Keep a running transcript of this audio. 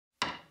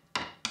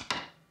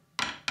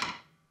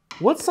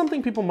What's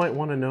something people might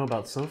want to know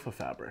about sofa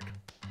fabric?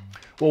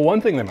 Well,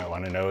 one thing they might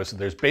want to know is that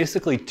there's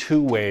basically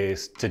two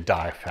ways to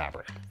dye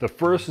fabric. The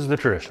first is the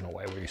traditional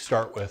way, where you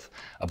start with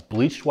a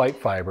bleached white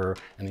fiber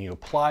and then you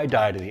apply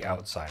dye to the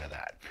outside of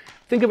that.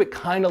 Think of it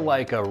kind of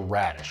like a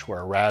radish, where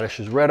a radish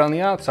is red on the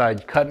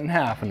outside, you cut it in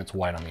half and it's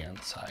white on the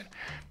inside.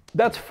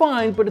 That's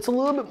fine, but it's a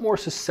little bit more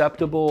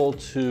susceptible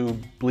to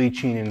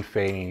bleaching and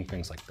fading,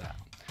 things like that.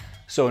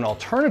 So an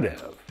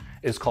alternative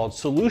is called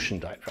solution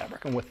dyed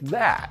fabric, and with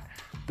that,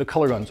 the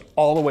color runs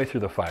all the way through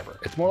the fiber.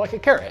 It's more like a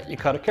carrot. You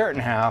cut a carrot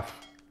in half,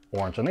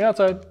 orange on the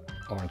outside,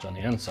 orange on the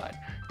inside.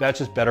 That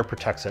just better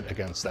protects it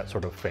against that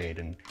sort of fade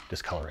and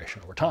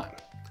discoloration over time.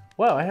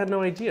 Wow, I had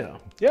no idea.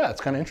 Yeah,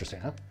 it's kind of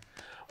interesting, huh?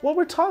 While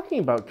we're talking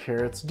about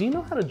carrots, do you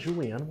know how to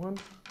julienne one?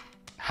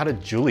 How to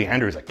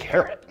julienne a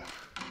carrot?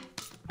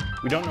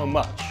 We don't know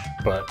much,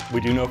 but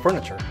we do know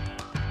furniture.